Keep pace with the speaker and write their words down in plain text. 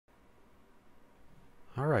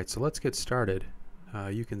Alright, so let's get started.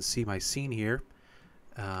 You can see my scene here.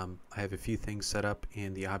 I have a few things set up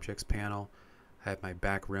in the objects panel. I have my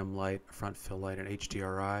back rim light, front fill light, and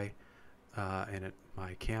HDRI, and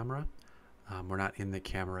my camera. We're not in the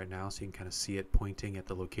camera right now, so you can kind of see it pointing at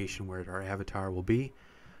the location where our avatar will be.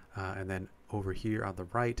 And then over here on the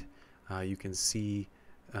right, you can see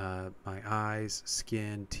my eyes,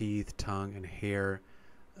 skin, teeth, tongue, and hair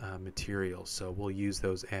materials. So we'll use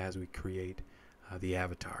those as we create the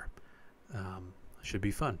avatar. Should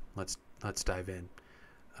be fun. Let's dive in.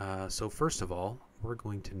 So first of all, we're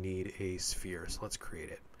going to need a sphere. So let's create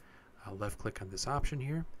it. Left click on this option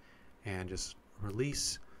here and just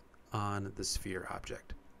release on the sphere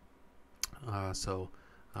object.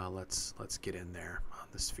 Let's get in there on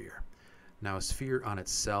the sphere. Now a sphere on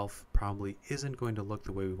itself probably isn't going to look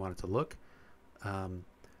the way we want it to look.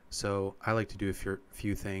 So I like to do a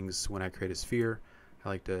few things when I create a sphere. I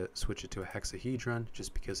like to switch it to a hexahedron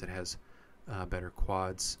just because it has better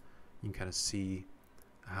quads. You can kind of see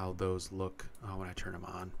how those look when I turn them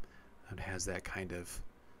on. It has that kind of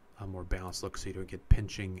more balanced look so you don't get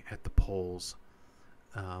pinching at the poles.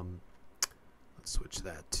 Let's switch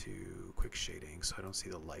that to quick shading so I don't see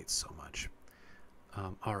the lights so much.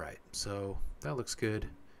 Alright, so that looks good.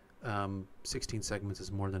 16 segments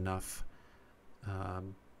is more than enough.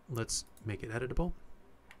 Let's make it editable.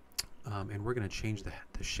 And we're going to change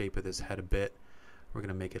the shape of this head a bit. We're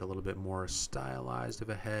going to make it a little bit more stylized of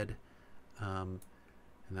a head. And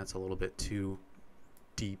that's a little bit too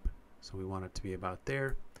deep, so we want it to be about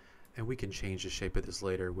there. And we can change the shape of this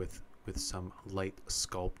later with some light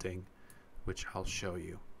sculpting, which I'll show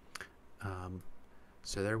you.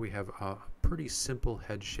 So there we have a pretty simple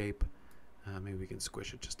head shape. Maybe we can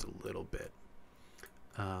squish it just a little bit.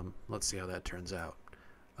 Let's see how that turns out.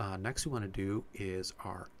 Next we want to do is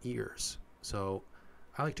our ears. So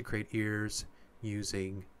I like to create ears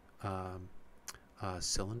using a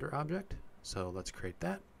cylinder object. So let's create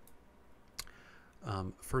that.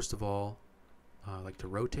 First of all, I like to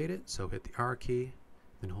rotate it. So hit the R key,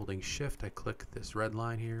 then holding shift I click this red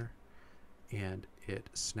line here and it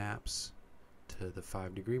snaps to the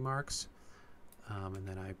 5-degree marks. And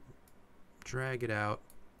then I drag it out,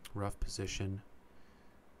 rough position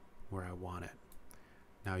where I want it.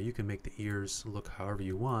 Now you can make the ears look however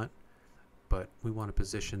you want, but we want to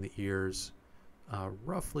position the ears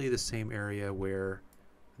roughly the same area where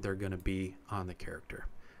they're going to be on the character.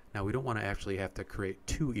 Now we don't want to actually have to create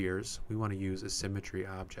 2 ears. We want to use a symmetry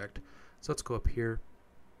object. So let's go up here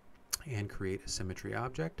and create a symmetry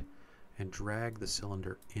object and drag the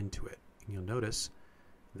cylinder into it. And you'll notice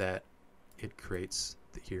that it creates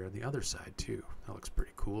the ear on the other side too. That looks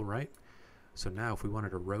pretty cool, right? So now if we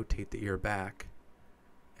wanted to rotate the ear back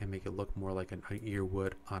and make it look more like an ear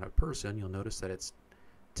would on a person, you'll notice that it's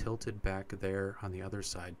tilted back there on the other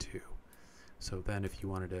side too. So then if you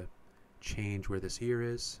wanted to change where this ear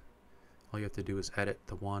is, all you have to do is edit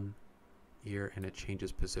the one ear and it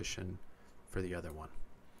changes position for the other one.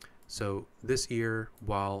 So this ear,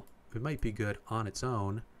 while it might be good on its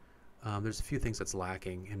own, there's a few things that's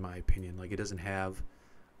lacking in my opinion. Like it doesn't have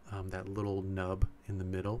that little nub in the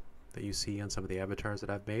middle that you see on some of the avatars that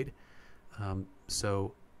I've made.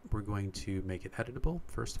 So we're going to make it editable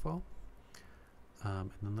first of all,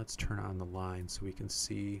 and then let's turn on the line so we can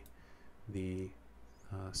see the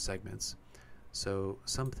segments. So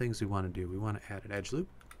some things we want to do, we want to add an edge loop.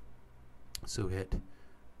 So hit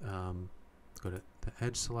go to the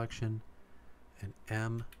edge selection and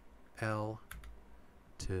M, L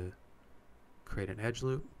to create an edge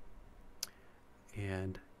loop,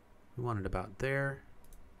 and we want it about there.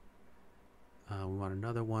 We want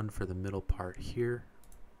another one for the middle part here,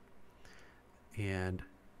 and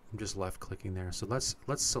I'm just left clicking there. So let's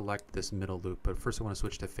select this middle loop, but first I want to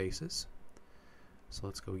switch to faces. So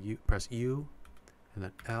let's go press U and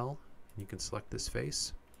then L, and you can select this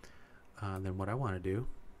face. And then what I want to do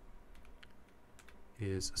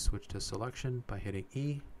is switch to selection by hitting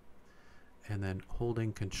E and then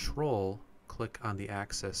holding Control, click on the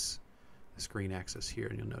axis, the screen axis here,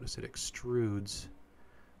 and you'll notice it extrudes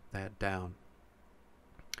that down.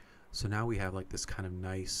 So now we have like this kind of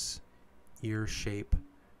nice ear shape,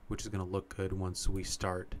 which is going to look good once we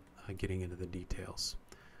start getting into the details.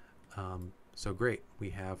 So great, we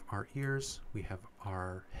have our ears, we have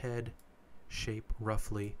our head shape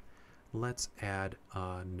roughly. Let's add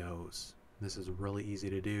a nose. This is really easy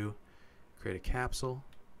to do. Create a capsule,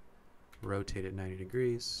 rotate it 90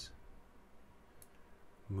 degrees,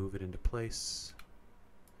 move it into place,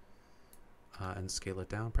 and scale it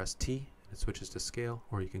down. Press T and it switches to scale,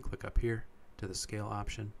 or you can click up here to the scale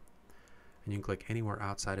option and you can click anywhere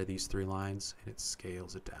outside of these 3 lines and it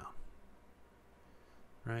scales it down.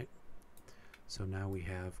 right? So now we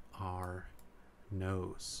have our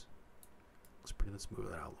nose. Looks pretty. Let's move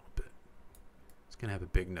that out a little bit. It's gonna have a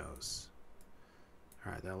big nose.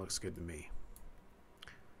 All right, that looks good to me.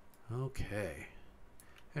 Okay.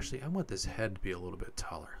 Actually, I want this head to be a little bit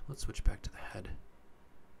taller. Let's switch back to the head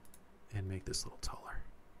and make this a little taller.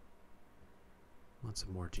 Want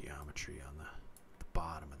some more geometry on the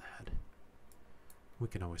bottom of the head. We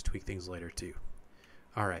can always tweak things later too.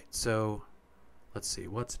 All right, so let's see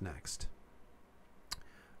what's next.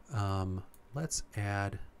 Let's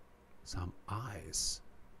add some eyes.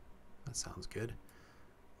 That sounds good.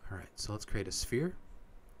 All right, so let's create a sphere.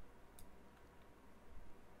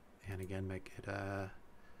 And again, make it,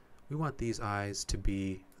 we want these eyes to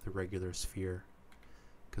be the regular sphere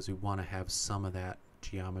because we want to have some of that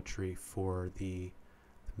geometry for the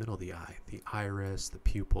middle of the eye, the iris, the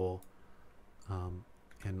pupil,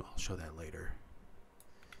 and I'll show that later.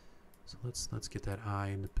 So let's get that eye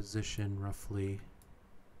into position roughly.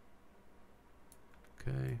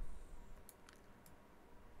 Okay.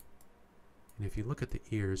 And if you look at the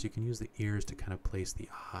ears, you can use the ears to kind of place the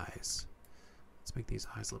eyes. Let's make these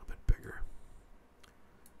eyes a little bit bigger.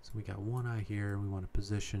 So we got one eye here. We want to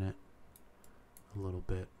position it a little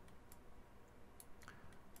bit.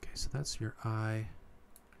 Okay, so that's your eye.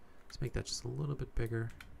 Let's make that just a little bit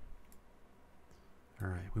bigger. All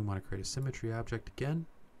right, we want to create a symmetry object again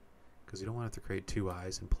because you don't want to have to create two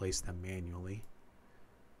eyes and place them manually.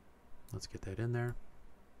 Let's get that in there.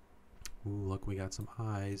 Ooh, look, we got some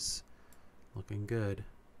eyes. Looking good.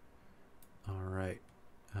 All right.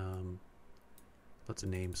 Let's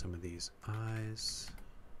name some of these. Eyes,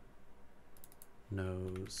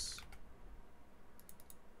 nose,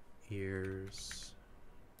 ears,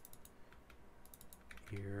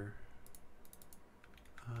 ear,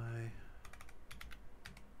 eye.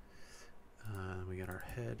 We got our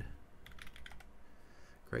head.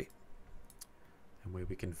 Great. And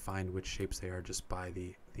we can find which shapes they are just by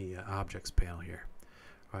the objects panel here.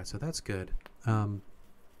 All right, so that's good.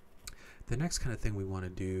 The next kind of thing we want to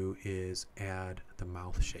do is add the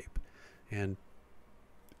mouth shape. And,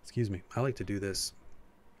 excuse me, I like to do this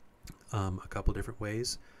a couple different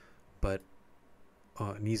ways, but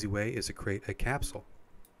an easy way is to create a capsule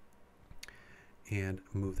and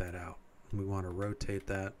move that out. We want to rotate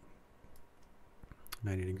that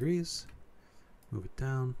 90 degrees, move it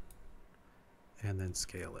down, and then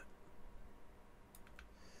scale it.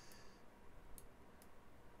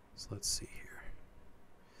 So let's see here.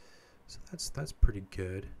 So that's pretty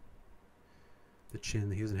good. The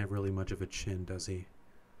chin, he doesn't have really much of a chin, does he?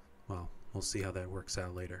 Well, we'll see how that works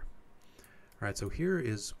out later. All right, so here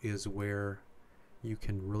is where you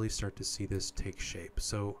can really start to see this take shape.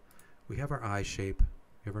 So we have our eye shape,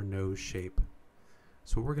 we have our nose shape.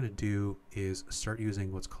 So what we're going to do is start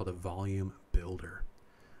using what's called a volume builder.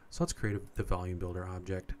 So let's create the volume builder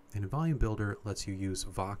object. And a volume builder lets you use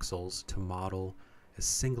voxels to model a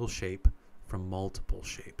single shape from multiple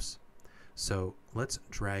shapes. So let's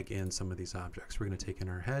drag in some of these objects. We're going to take in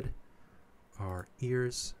our head, our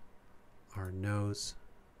ears, our nose,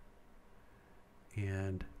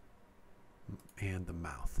 and the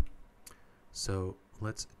mouth. So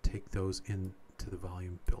let's take those into the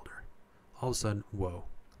volume builder. All of a sudden, whoa,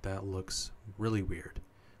 that looks really weird.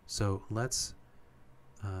 So let's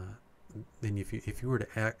then if you were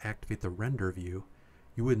to activate the render view,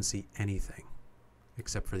 you wouldn't see anything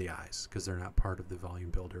except for the eyes because they're not part of the volume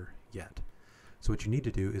builder yet. So what you need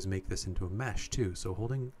to do is make this into a mesh too. So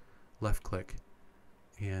holding left click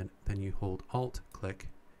and then you hold alt click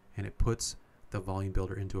and it puts the volume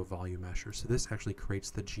builder into a volume mesher. So this actually creates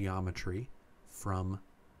the geometry from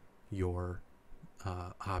your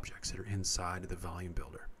objects that are inside of the volume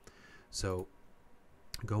builder. So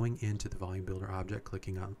going into the volume builder object,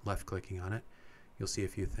 left clicking on it, you'll see a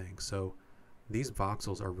few things. So these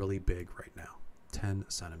voxels are really big right now, 10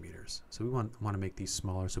 centimeters. So we want to make these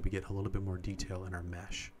smaller so we get a little bit more detail in our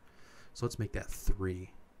mesh. So let's make that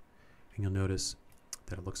 3. And you'll notice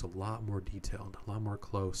that it looks a lot more detailed, a lot more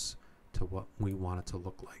close to what we want it to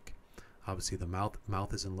look like. Obviously the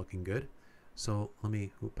mouth isn't looking good. So let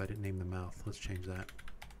me, I didn't name the mouth. Let's change that.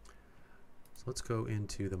 So let's go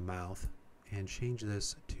into the mouth and change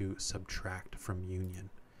this to subtract from union.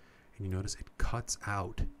 And you notice it cuts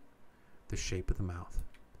out the shape of the mouth.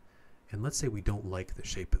 And let's say we don't like the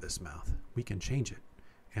shape of this mouth. We can change it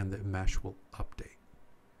and the mesh will update.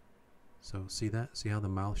 So see that? See how the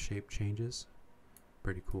mouth shape changes?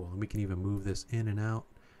 Pretty cool. And we can even move this in and out.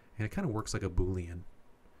 And it kind of works like a Boolean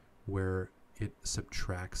where it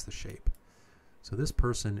subtracts the shape. So this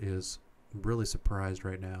person is really surprised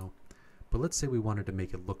right now. But let's say we wanted to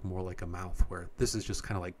make it look more like a mouth where this is just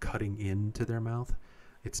kind of like cutting into their mouth.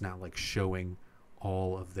 it's not like showing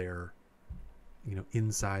all of their,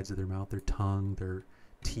 insides of their mouth, their tongue, their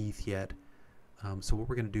teeth yet. So what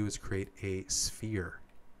we're going to do is create a sphere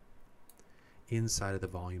inside of the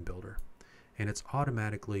volume builder, and it's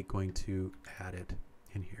automatically going to add it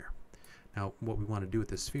in here. Now what we want to do with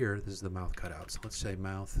this sphere, this is the mouth cutout, so let's say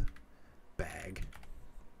mouth bag.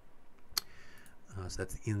 So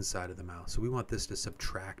that's the inside of the mouth. So we want this to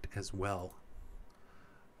subtract as well,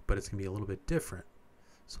 but it's going to be a little bit different.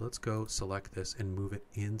 So let's go select this and move it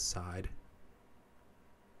inside.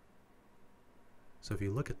 So if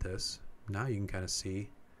you look at this, now you can kind of see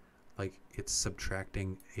like it's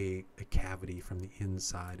subtracting a cavity from the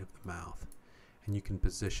inside of the mouth. And you can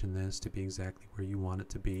position this to be exactly where you want it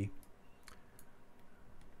to be.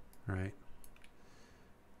 All right.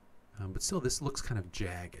 But still, this looks kind of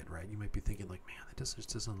jagged, right? You might be thinking like, man, that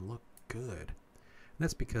just doesn't look good. And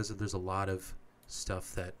that's because there's a lot of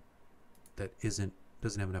stuff that doesn't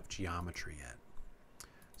have enough geometry yet.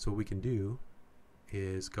 So what we can do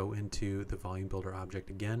is go into the volume builder object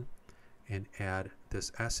again and add this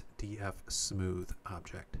SDF smooth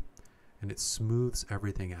object, and it smooths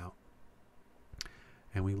everything out.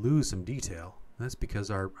 And we lose some detail. And that's because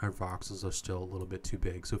our voxels are still a little bit too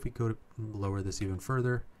big. So if we go to lower this even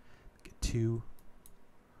further, get 2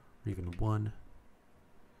 or even 1,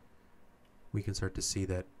 we can start to see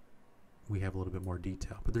that we have a little bit more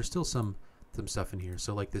detail. But there's still some stuff in here.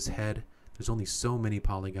 So like this head, there's only so many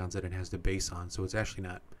polygons that it has to base on, so it's actually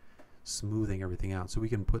not smoothing everything out. So we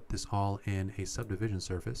can put this all in a subdivision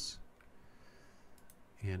surface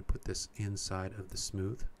and put this inside of the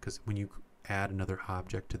smooth, because when you add another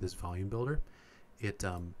object to this volume builder, it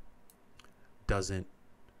doesn't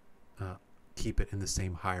keep it in the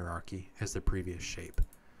same hierarchy as the previous shape.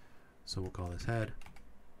 So we'll call this head.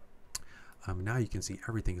 Now you can see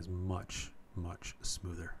everything is much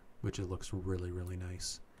smoother, which it looks really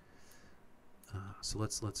nice. So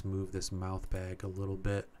let's move this mouth bag a little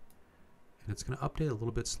bit, and it's going to update a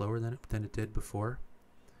little bit slower than it did before,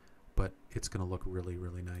 but it's going to look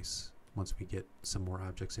really nice once we get some more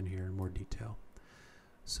objects in here and more detail.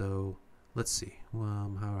 So let's see,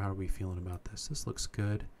 how are we feeling about this? This looks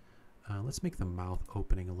good. Let's make the mouth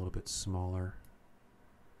opening a little bit smaller.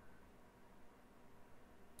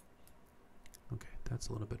 Okay, that's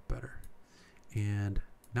a little bit better. And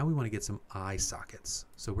now we want to get some eye sockets.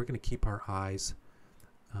 So we're going to keep our eyes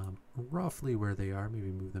roughly where they are,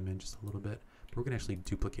 maybe move them in just a little bit, but we're going to actually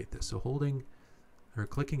duplicate this. So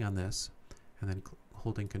clicking on this and then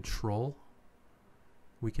holding Control,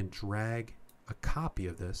 we can drag a copy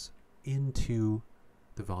of this into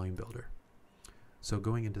the volume builder. So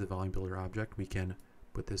going into the volume builder object, we can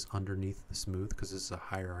put this underneath the smooth, because this is a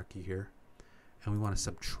hierarchy here, and we want to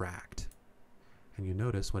subtract. And you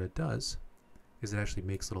notice what it does is it actually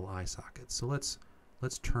makes little eye sockets. So let's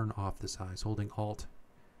turn off this eye. So holding Alt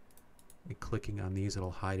and clicking on these,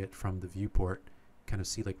 it'll hide it from the viewport. Kind of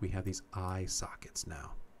see like we have these eye sockets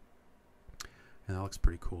now. And that looks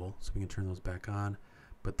pretty cool. So we can turn those back on.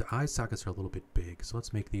 But the eye sockets are a little bit big. So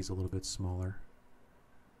let's make these a little bit smaller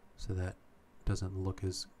so that it doesn't look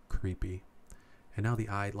as creepy. And now the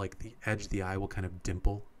eye, like the edge of the eye will kind of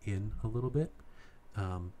dimple in a little bit.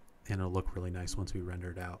 And it'll look really nice once we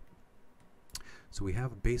render it out. So we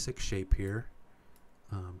have a basic shape here,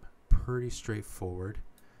 pretty straightforward,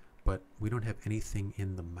 but we don't have anything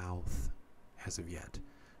in the mouth as of yet.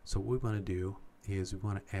 So what we want to do is we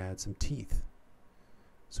want to add some teeth.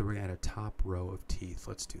 So we're going to add a top row of teeth.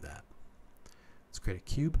 Let's do that. Let's create a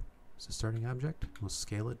cube as a starting object. We'll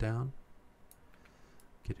scale it down,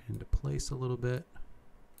 get it into place a little bit,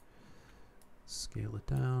 scale it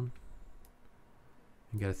down.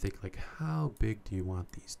 You got to think like, how big do you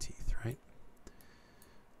want these teeth, right?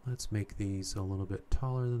 Let's make these a little bit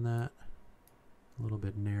taller than that, a little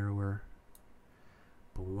bit narrower,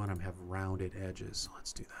 but we want them to have rounded edges, so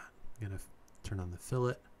let's do that. I'm going to turn on the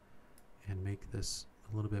fillet and make this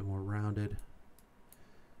a little bit more rounded,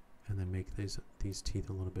 and then make these teeth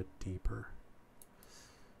a little bit deeper.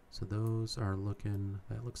 So those are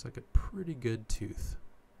that looks like a pretty good tooth,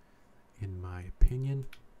 in my opinion.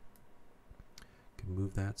 Can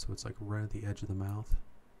move that so it's like right at the edge of the mouth.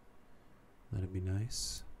 That'd be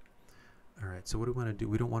nice. Alright, so what do we want to do?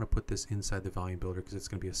 We don't want to put this inside the volume builder because it's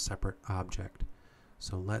going to be a separate object.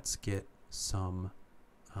 So let's get some,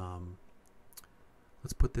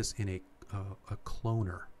 let's put this in a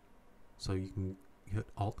cloner. So you can hit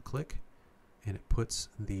Alt click and it puts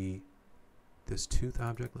this tooth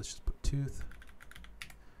object. Let's just put tooth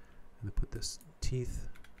and then put this teeth.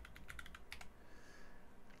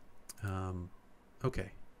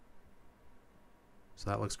 Okay. So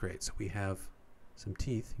that looks great. So we have some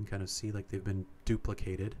teeth. You can kind of see like they've been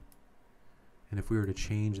duplicated. And if we were to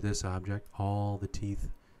change this object, all the teeth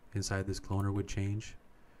inside this cloner would change.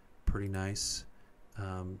 Pretty nice.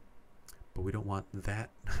 But we don't want that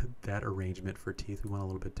that arrangement for teeth. We want a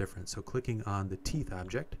little bit different. So clicking on the teeth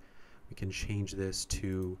object, we can change this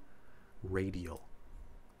to radial.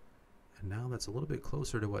 And now that's a little bit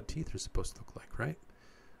closer to what teeth are supposed to look like, right?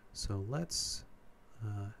 So let's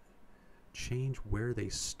change where they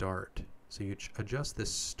start. So you adjust this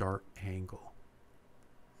start angle.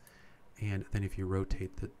 And then if you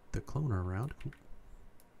rotate the cloner around, you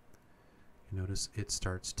notice it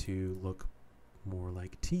starts to look more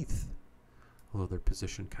like teeth. Although they're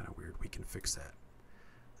positioned kind of weird, we can fix that.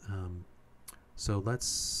 So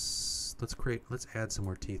let's add some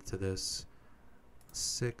more teeth to this.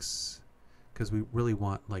 6, because we really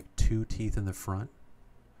want like 2 teeth in the front,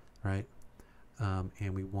 right?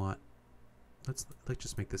 And we want, let's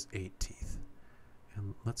just make this 8 teeth,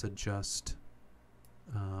 and let's adjust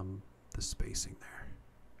the spacing there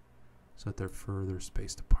so that they're further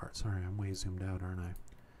spaced apart. Sorry, I'm way zoomed out, aren't I?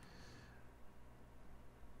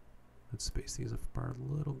 Let's space these apart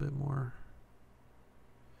a little bit more.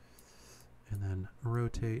 And then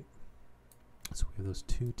rotate. So we have those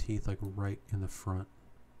 2 teeth like right in the front.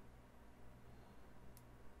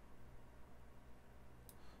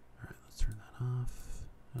 Alright, let's turn that off.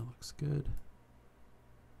 That looks good.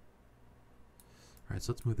 Alright,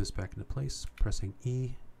 so let's move this back into place. Pressing E,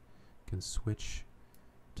 you can switch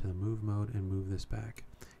to the move mode and move this back.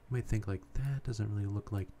 You might think like, that doesn't really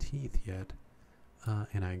look like teeth yet.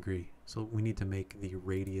 And I agree. So we need to make the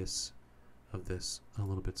radius of this a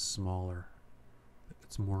little bit smaller.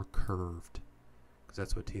 It's more curved, because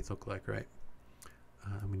that's what teeth look like, right?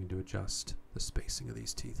 We need to adjust the spacing of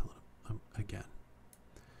these teeth a little again.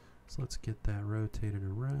 So let's get that rotated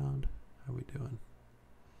around. How are we doing?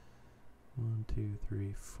 1, 2,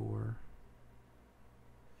 3, 4.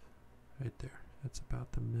 Right there. That's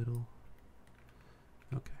about the middle.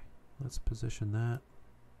 Okay, let's position that.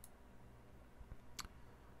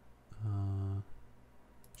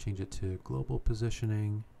 Change it to global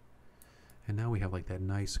positioning, and now we have like that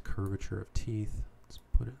nice curvature of teeth. Let's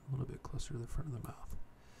put it a little bit closer to the front of the mouth.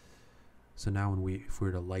 So now when if we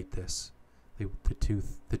were to light this,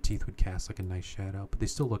 the teeth would cast like a nice shadow, but they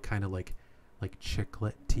still look kind of like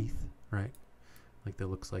chiclet teeth, right? Like that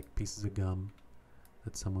looks like pieces of gum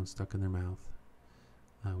that someone stuck in their mouth.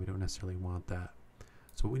 We don't necessarily want that.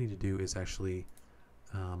 So what we need to do is actually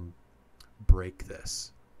break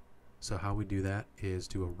this. So how we do that is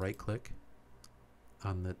do a right click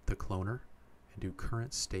on the cloner and do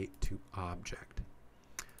current state to object.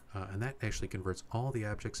 And that actually converts all the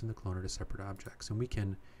objects in the cloner to separate objects. And we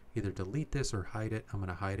can either delete this or hide it. I'm going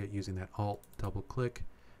to hide it using that Alt double click,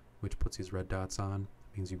 which puts these red dots on.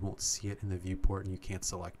 It means you won't see it in the viewport and you can't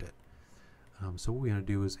select it. So what we're going to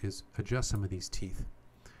do is adjust some of these teeth.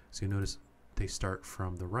 So you notice they start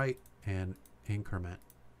from the right and increment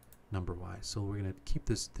number-wise. So we're going to keep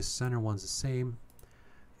the center ones the same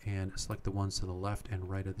and select the ones to the left and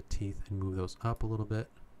right of the teeth and move those up a little bit.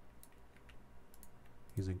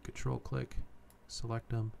 Using control click, select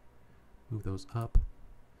them, move those up,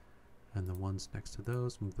 and the ones next to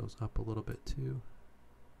those, move those up a little bit too.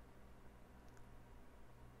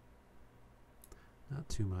 Not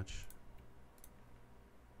too much.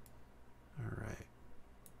 Alright.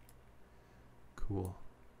 Cool.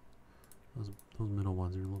 Those middle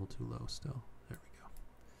ones are a little too low still. There we go.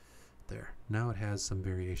 There. Now it has some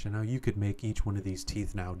variation. Now you could make each one of these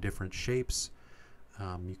teeth now different shapes.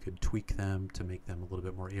 You could tweak them to make them a little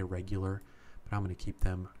bit more irregular, but I'm going to keep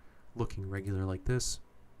them looking regular like this.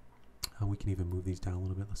 We can even move these down a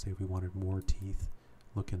little bit. Let's say if we wanted more teeth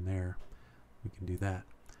looking there, we can do that.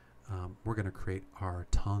 We're going to create our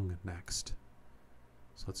tongue next.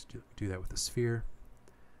 So let's do that with a sphere.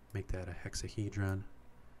 Make that a hexahedron.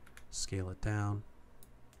 Scale it down.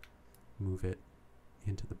 Move it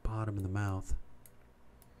into the bottom of the mouth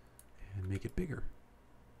and make it bigger,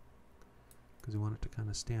 because we want it to kind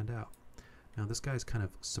of stand out. Now this guy's kind of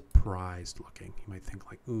surprised looking. You might think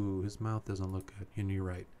like, ooh, his mouth doesn't look good. And you're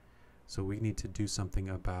right. So we need to do something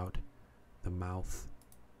about the mouth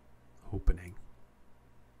opening.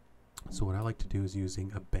 So what I like to do is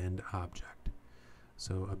using a bend object.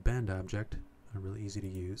 So a bend object, really easy to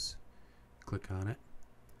use. Click on it.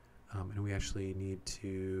 And we actually need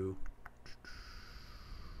to,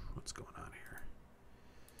 what's going on here?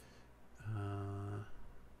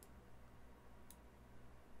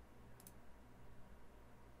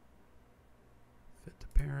 Fit to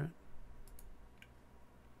parent.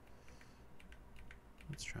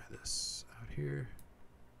 Let's try this out here.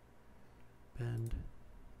 Bend.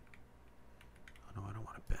 Oh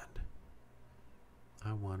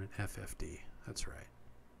want an FFD. That's right.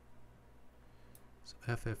 So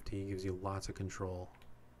FFD gives you lots of control.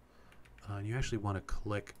 And you actually want to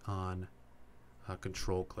click on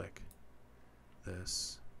control click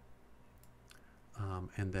this.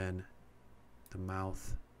 And then the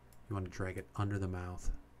mouth, you want to drag it under the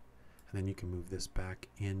mouth. And then you can move this back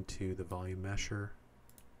into the volume mesher.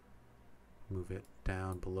 Move it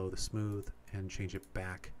down below the smooth and change it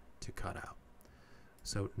back to cutout.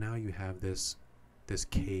 So now you have this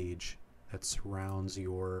cage that surrounds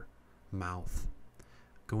your mouth.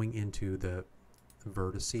 Going into the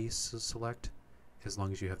vertices select, as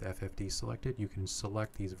long as you have the FFD selected, you can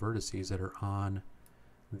select these vertices that are on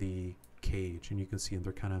the cage, and you can see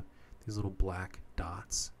they're kind of these little black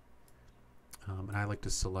dots. And I like to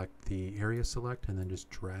select the area select and then just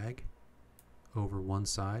drag over one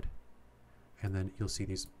side, and then you'll see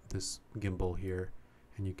this gimbal here,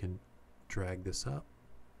 and you can drag this up,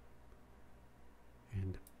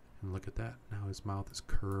 and look at that. Now his mouth is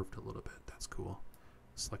curved a little bit. That's cool.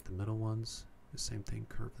 Select the middle ones. The same thing,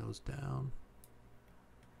 curve those down.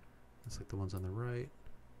 Select the ones on the right.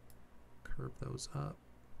 Curve those up.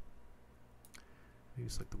 Maybe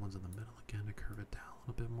select the ones in the middle again to curve it down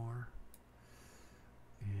a little bit more.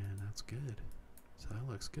 And that's good. So that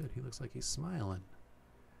looks good. He looks like he's smiling.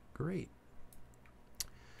 Great.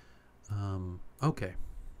 Okay,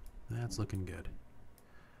 that's looking good.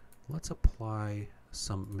 Let's apply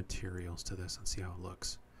some materials to this and see how it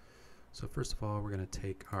looks. So first of all, we're going to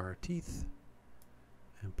take our teeth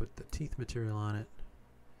and put the teeth material on it.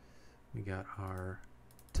 We got our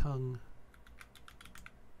tongue.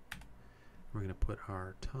 We're going to put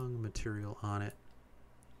our tongue material on it.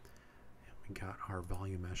 And we got our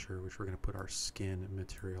volume mesher, which we're going to put our skin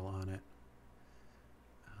material on it.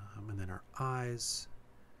 And then our eyes.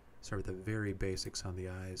 Start with the very basics on the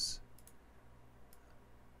eyes.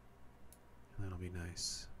 And that'll be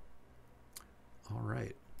nice. All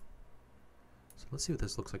right. So let's see what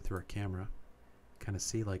this looks like through our camera. Kind of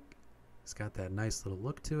see, like, it's got that nice little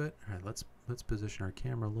look to it. All right, let's position our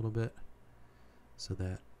camera a little bit so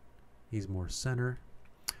that he's more center.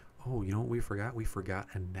 Oh, you know what we forgot? We forgot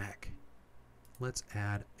a neck. Let's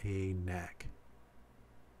add a neck.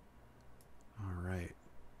 All right.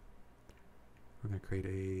 We're going to create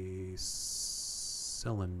a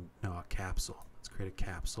capsule. Let's create a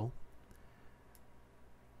capsule.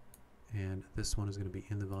 And this one is going to be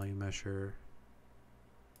in the volume mesher.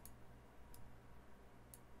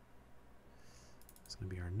 It's going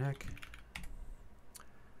to be our neck.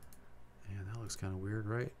 And that looks kind of weird,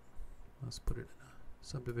 right? Let's put it in a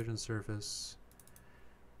subdivision surface.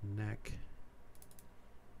 Neck.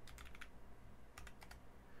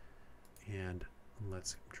 And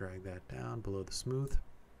let's drag that down below the smooth.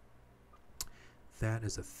 That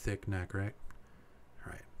is a thick neck, right?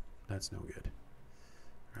 All right, that's no good.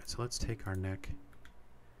 All right, so let's take our neck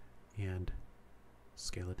and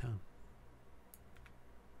scale it down.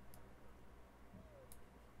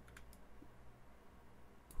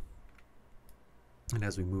 And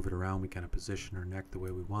as we move it around, we kind of position our neck the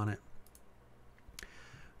way we want it.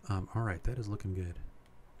 All right, that is looking good.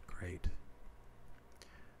 Great.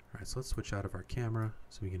 All right, so let's switch out of our camera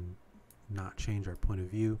so we can not change our point of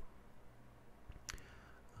view.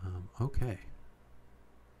 Okay.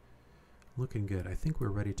 Looking good. I think we're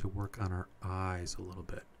ready to work on our eyes a little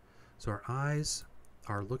bit. So our eyes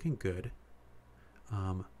are looking good,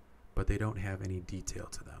 but they don't have any detail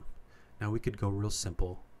to them. Now we could go real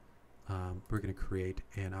simple. We're going to create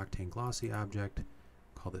an Octane glossy object,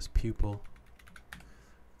 call this pupil,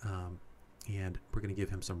 and we're going to give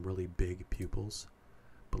him some really big pupils.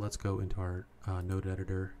 But let's go into our node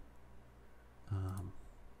editor,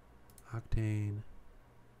 Octane,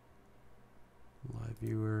 live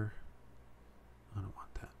viewer. I don't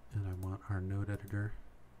want that. And I want our node editor.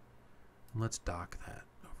 And let's dock that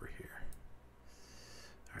over here.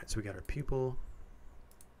 All right, so we got our pupil.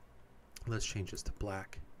 Let's change this to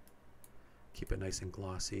black. Keep it nice and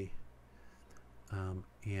glossy.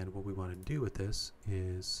 And what we want to do with this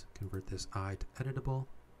is convert this eye to editable.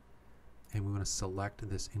 And we want to select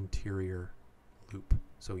this interior loop.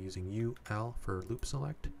 So using UL for loop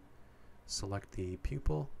select, select the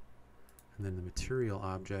pupil, and then the material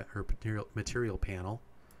object or material panel,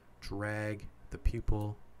 drag the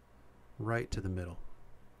pupil right to the middle.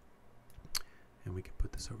 And we can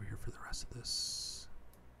put this over here for the rest of this.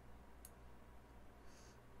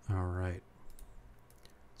 All right.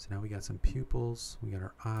 So now we got some pupils, we got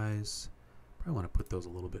our eyes. Probably want to put those a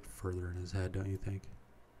little bit further in his head, don't you think?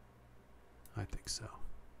 I think so.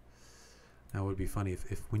 Now it would be funny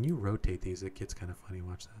if when you rotate these, it gets kind of funny.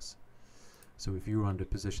 Watch this. So if you wanted to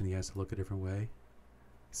position the eyes to look a different way,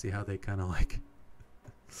 see how they kind of like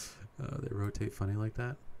They rotate funny like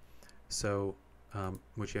that. So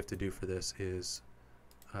what you have to do for this is,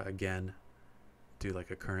 again, do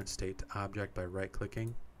like a current state to object by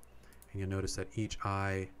right-clicking. And you'll notice that each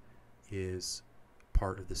eye is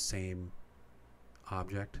part of the same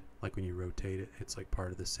object. Like when you rotate it, it's like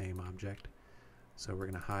part of the same object. So we're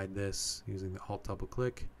going to hide this using the Alt double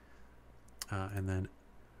click. And then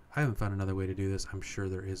I haven't found another way to do this. I'm sure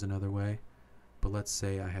there is another way. But let's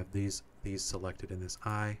say I have these selected in this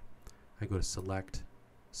eye. I go to select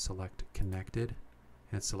connected,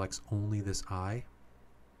 and it selects only this eye.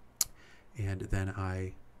 And then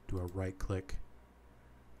I do a right click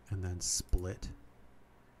and then split.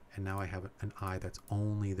 And now I have an eye that's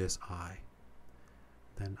only this eye.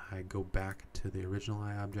 Then I go back to the original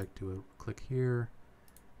eye object, do a click here,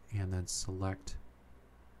 and then select,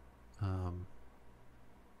 where'd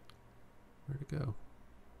it go?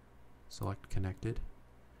 Select connected,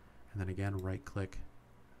 and then again right click,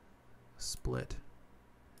 split,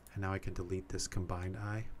 and now I can delete this combined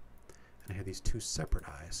eye, and I have these two separate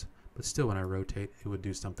eyes. But still, when I rotate, it would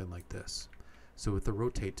do something like this. So with the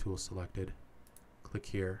rotate tool selected, click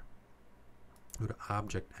here, go to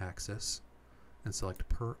object axis, and select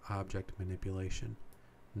per object manipulation.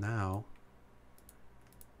 Now,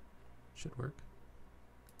 should work.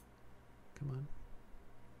 Come on.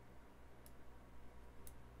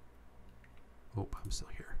 Oh, I'm still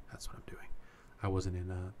here. That's what I'm doing. I wasn't in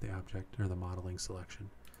the object or the modeling selection.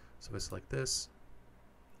 So I select this,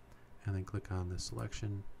 and then click on the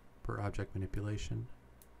selection per object manipulation,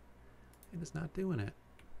 and it's not doing it.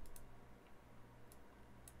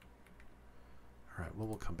 All right, well,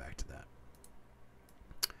 we'll come back to that.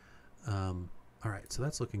 All right, so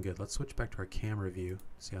that's looking good. Let's switch back to our camera view,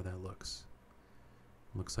 see how that looks.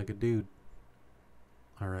 Looks like a dude.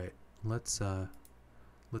 All right, let's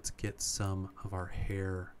get some of our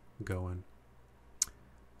hair going.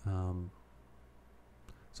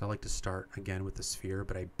 So I like to start again with the sphere,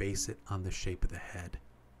 but I base it on the shape of the head.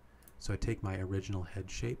 So I take my original head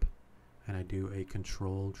shape and I do a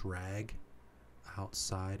control drag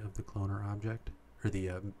outside of the cloner object, or the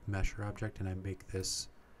mesher object, and I make this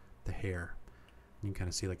the hair. You can kind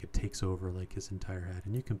of see like it takes over like his entire head,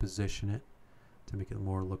 and you can position it to make it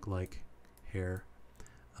more look like hair.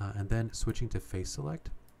 And then switching to face select,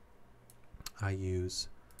 I use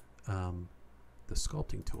the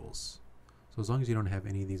sculpting tools. So as long as you don't have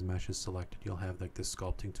any of these meshes selected, you'll have like this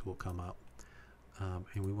sculpting tool come up.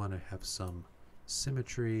 And we want to have some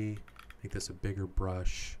symmetry, make this a bigger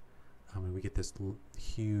brush. And we get this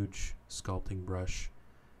huge sculpting brush.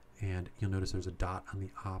 And you'll notice there's a dot on the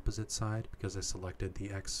opposite side because I selected the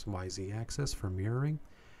XYZ axis for mirroring.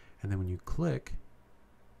 And then when you click,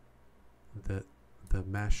 the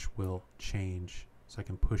mesh will change. So I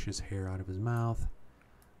can push his hair out of his mouth.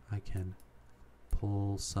 I can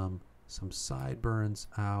pull some sideburns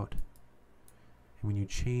out. And when you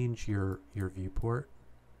change your viewport,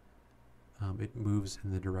 it moves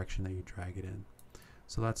in the direction that you drag it in.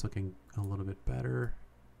 So that's looking a little bit better.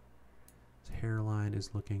 His hairline is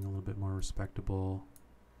looking a little bit more respectable.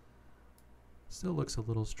 Still looks a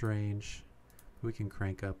little strange. We can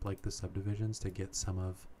crank up like the subdivisions to get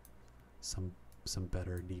some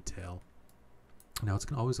better detail. Now it's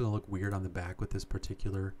always going to look weird on the back with this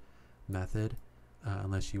particular method,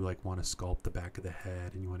 unless you like want to sculpt the back of the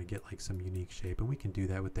head and you want to get like some unique shape, and we can do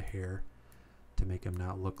that with the hair to make him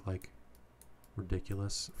not look like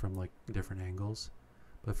ridiculous from like different angles.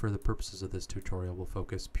 But for the purposes of this tutorial, we'll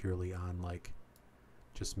focus purely on like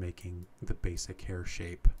just making the basic hair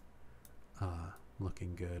shape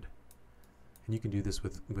looking good. And you can do this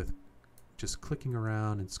with just clicking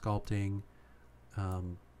around and sculpting,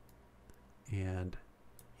 and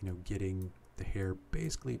you know, getting the hair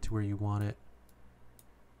basically to where you want it.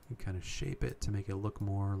 You kind of shape it to make it look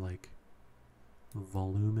more like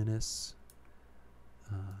voluminous.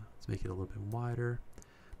 Let's make it a little bit wider.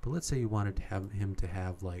 But let's say you wanted to have him to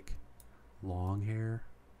have like long hair.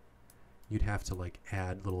 You'd have to like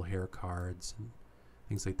add little hair cards and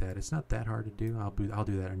things like that. It's not that hard to do. I'll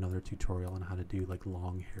do that in another tutorial on how to do like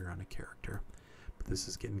long hair on a character. But this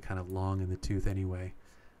is getting kind of long in the tooth anyway.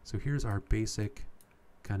 So here's our basic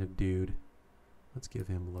kind of dude. Let's give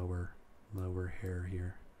him lower hair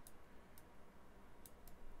here.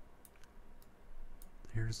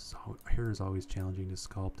 Hair is always challenging to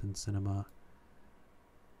sculpt in cinema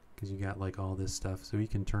because you got like all this stuff. So you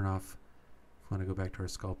can turn off, if we want to go back to our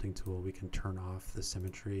sculpting tool, we can turn off the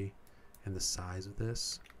symmetry and the size of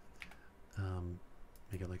this.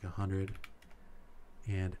 Make it like 100.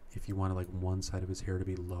 And if you want like one side of his hair to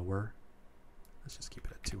be lower, let's just keep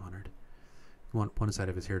it at 200. If you want one side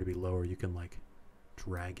of his hair to be lower, you can like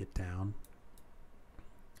drag it down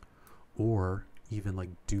or even like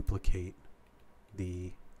duplicate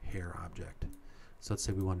the hair object. So let's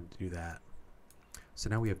say we wanted to do that. So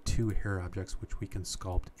now we have two hair objects which we can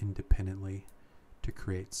sculpt independently to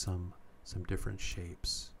create some different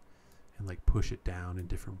shapes and like push it down in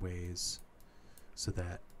different ways so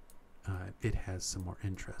that it has some more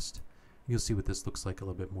interest. You'll see what this looks like a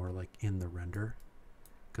little bit more like in the render,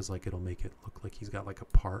 because like it'll make it look like he's got like a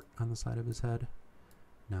part on the side of his head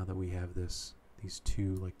now that we have these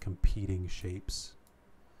two like competing shapes.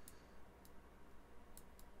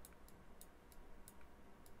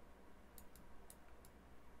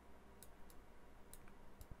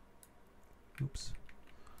 Oops,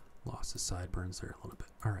 lost the sideburns there a little bit.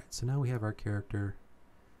 All right, so now we have our character.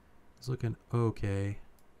 He's looking okay.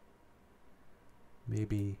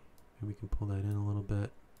 Maybe we can pull that in a little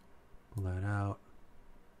bit, pull that out.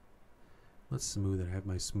 Let's smooth it. I have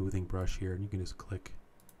my smoothing brush here, and you can just click,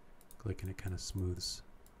 and it kind of smooths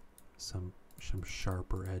some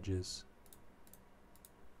sharper edges.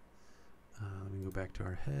 Let me go back to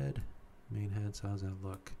our head, main head. So how's that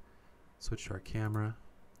look? Switch to our camera.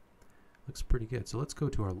 Looks pretty good. So let's go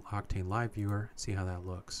to our Octane Live Viewer and see how that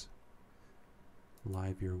looks.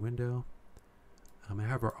 Live Viewer window. I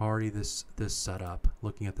have already this setup.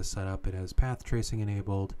 Looking at the setup, it has path tracing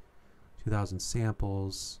enabled, 2000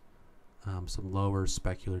 samples, some lower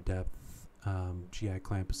specular depth, GI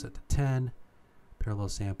clamp is set to 10, parallel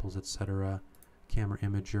samples, etc. Camera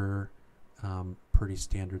imager, pretty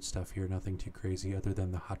standard stuff here, nothing too crazy other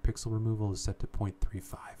than the hot pixel removal is set to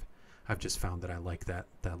 0.35. I've just found that I like that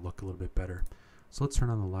look a little bit better. So let's turn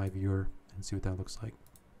on the live viewer and see what that looks like.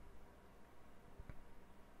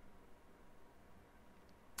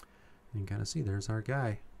 And you can kind of see there's our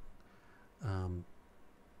guy.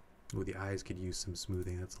 Ooh, the eyes could use some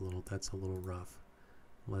smoothing. That's a little rough.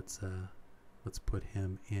 Let's put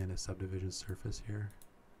him in a subdivision surface here,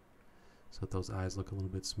 so that those eyes look a little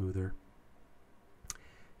bit smoother.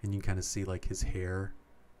 And you can kind of see like his hair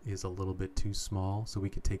is a little bit too small, so we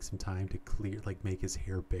could take some time to make his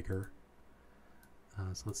hair bigger.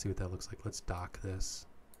 So let's see what that looks like. Let's dock this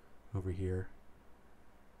over here.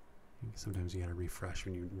 Sometimes you gotta refresh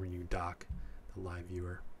when you dock the live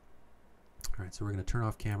viewer. All right, so we're gonna turn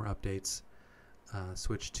off camera updates,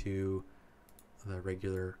 switch to the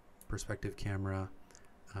regular perspective camera.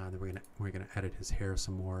 Then we're gonna edit his hair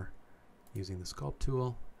some more using the sculpt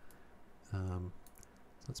tool. So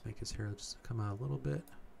let's make his hair just come out a little bit,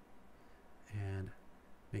 and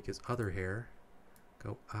make his other hair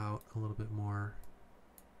go out a little bit more.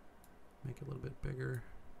 Make it a little bit bigger.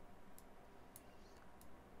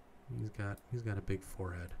 He's got a big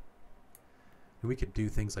forehead. And we could do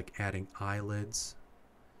things like adding eyelids,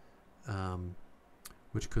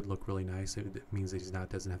 which could look really nice. It means that he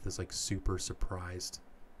doesn't have this like super surprised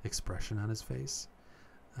expression on his face.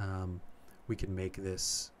 We can make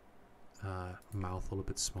this mouth a little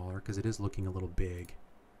bit smaller because it is looking a little big.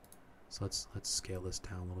 So let's scale this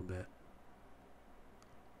down a little bit.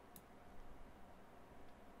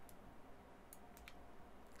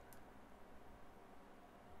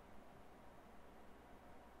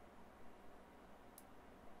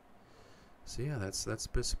 So yeah, that's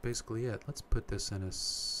basically it. Let's put this in a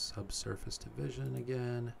subsurface division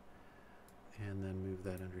again, and then move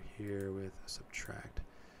that under here with a subtract,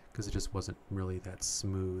 because it just wasn't really that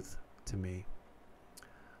smooth to me.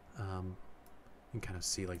 You can kind of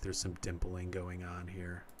see like there's some dimpling going on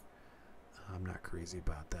here. I'm not crazy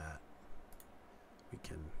about that. We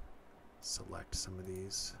can select some of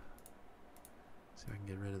these. See if I can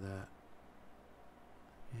get rid of that.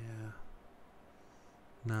 Yeah.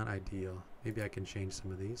 Not ideal. Maybe I can change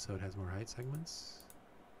some of these so it has more height segments.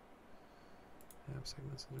 Half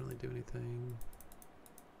segments doesn't really do anything.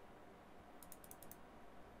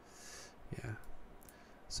 Yeah.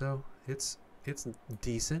 So it's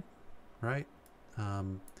decent, right?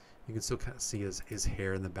 You can still kind of see his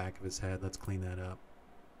hair in the back of his head. Let's clean that up.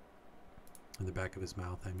 In the back of his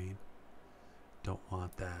mouth, I mean. Don't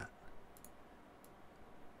want that.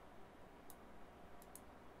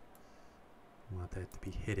 I want that to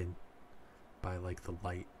be hidden by like the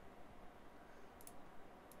light.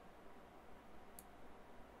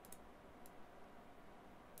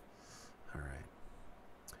 All right.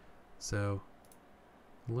 So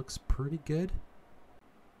looks pretty good.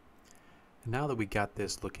 And now that we got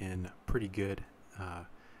this looking pretty good,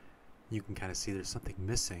 you can kind of see there's something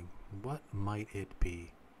missing. What might it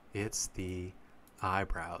be? It's the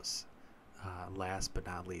eyebrows, last but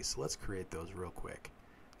not least. So let's create those real quick.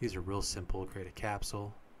 These are real simple. Create a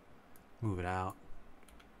capsule, move it out,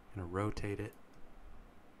 I'm gonna rotate it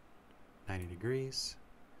 90 degrees,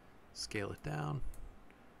 scale it down.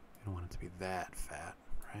 You don't want it to be that fat,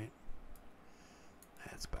 right?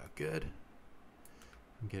 that's about good.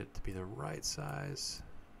 Get it to be the right size.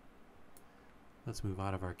 Let's move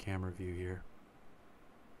out of our camera view here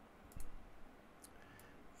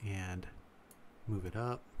and move it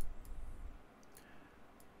up.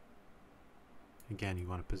 Again, you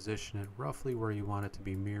want to position it roughly where you want it to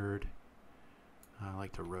be mirrored. I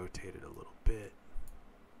like to rotate it a little bit.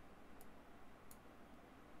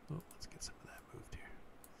 Oh, let's get some of that moved here.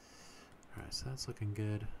 Alright, so that's looking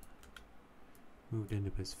good. Moved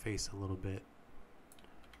into his face a little bit.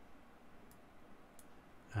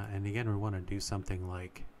 And again, we want to do something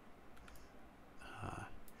like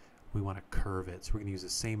we want to curve it. So we're going to use the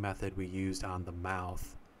same method we used on the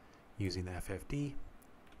mouth using the FFD.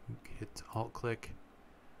 Hit Alt click.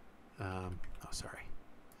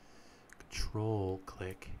 Control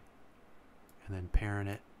click, and then parent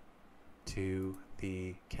it to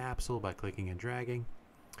the capsule by clicking and dragging.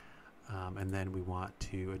 And then we want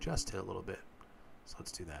to adjust it a little bit. So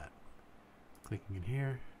let's do that. Clicking in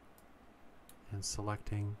here and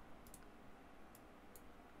selecting.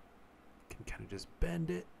 Can kind of just bend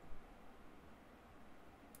it.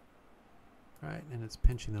 Right, and it's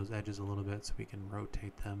pinching those edges a little bit so we can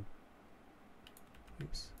rotate them.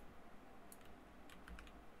 Oops.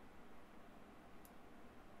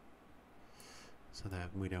 So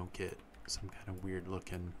that we don't get some kind of weird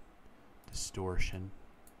looking distortion.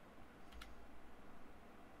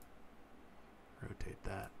 Rotate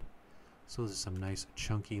that. So those are some nice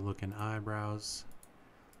chunky looking eyebrows.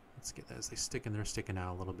 Let's get that as they stick in. They're sticking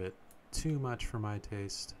out a little bit too much for my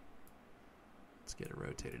taste. Let's get it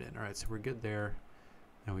rotated in. Alright, so we're good there.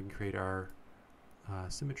 Now we can create our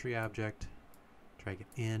symmetry object, drag it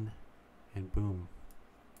in, and boom,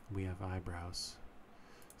 we have eyebrows.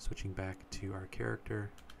 Switching back to our character,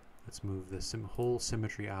 let's move the whole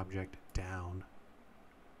symmetry object down.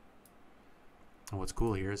 And what's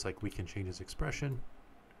cool here is like we can change his expression.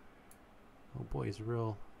 Oh boy, he's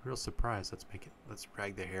real surprised. Let's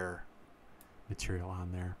drag the hair material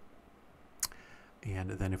on there. And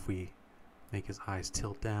then if we make his eyes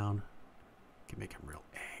tilt down, we can make him real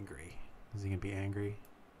angry. Is he gonna be angry?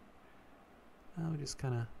 No, just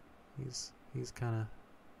kinda he's kinda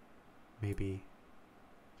maybe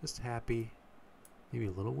just happy, maybe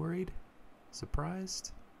a little worried,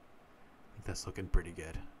 surprised. I think that's looking pretty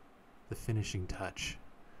good. The finishing touch.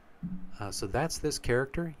 So that's this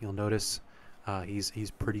character. You'll notice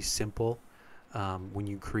he's pretty simple. When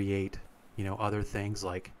you create, other things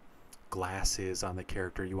like glasses on the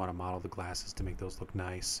character, you want to model the glasses to make those look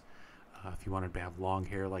nice. If you wanted to have long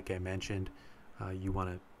hair, like I mentioned, you want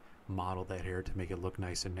to model that hair to make it look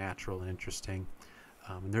nice and natural and interesting.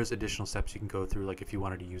 And there's additional steps you can go through, like if you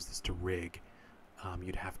wanted to use this to rig,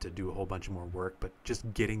 you'd have to do a whole bunch more work, but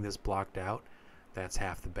just getting this blocked out, that's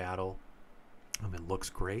half the battle. It looks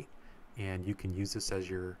great, and you can use this as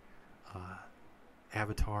your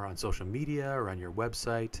avatar on social media or on your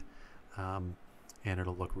website, and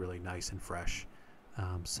it'll look really nice and fresh.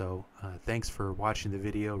 So thanks for watching the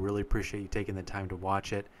video. Really appreciate you taking the time to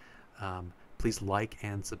watch it. Please like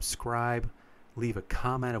and subscribe. Leave a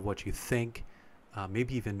comment of what you think.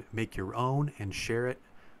 Maybe even make your own and share it.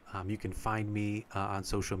 You can find me on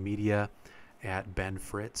social media at Ben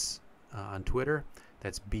Fritz on Twitter.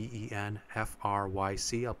 That's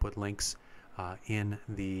BENFRYC. I'll put links in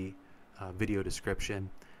the video description.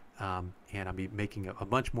 And I'll be making a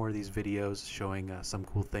bunch more of these videos showing some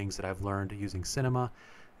cool things that I've learned using Cinema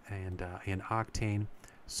and Octane.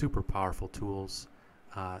 Super powerful tools.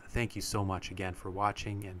 Thank you so much again for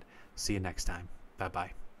watching, and see you next time.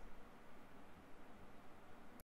 Bye-bye.